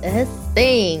miss a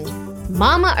thing.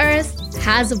 Mama Earth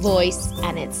has a voice,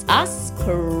 and it's us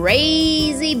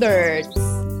Crazy Birds.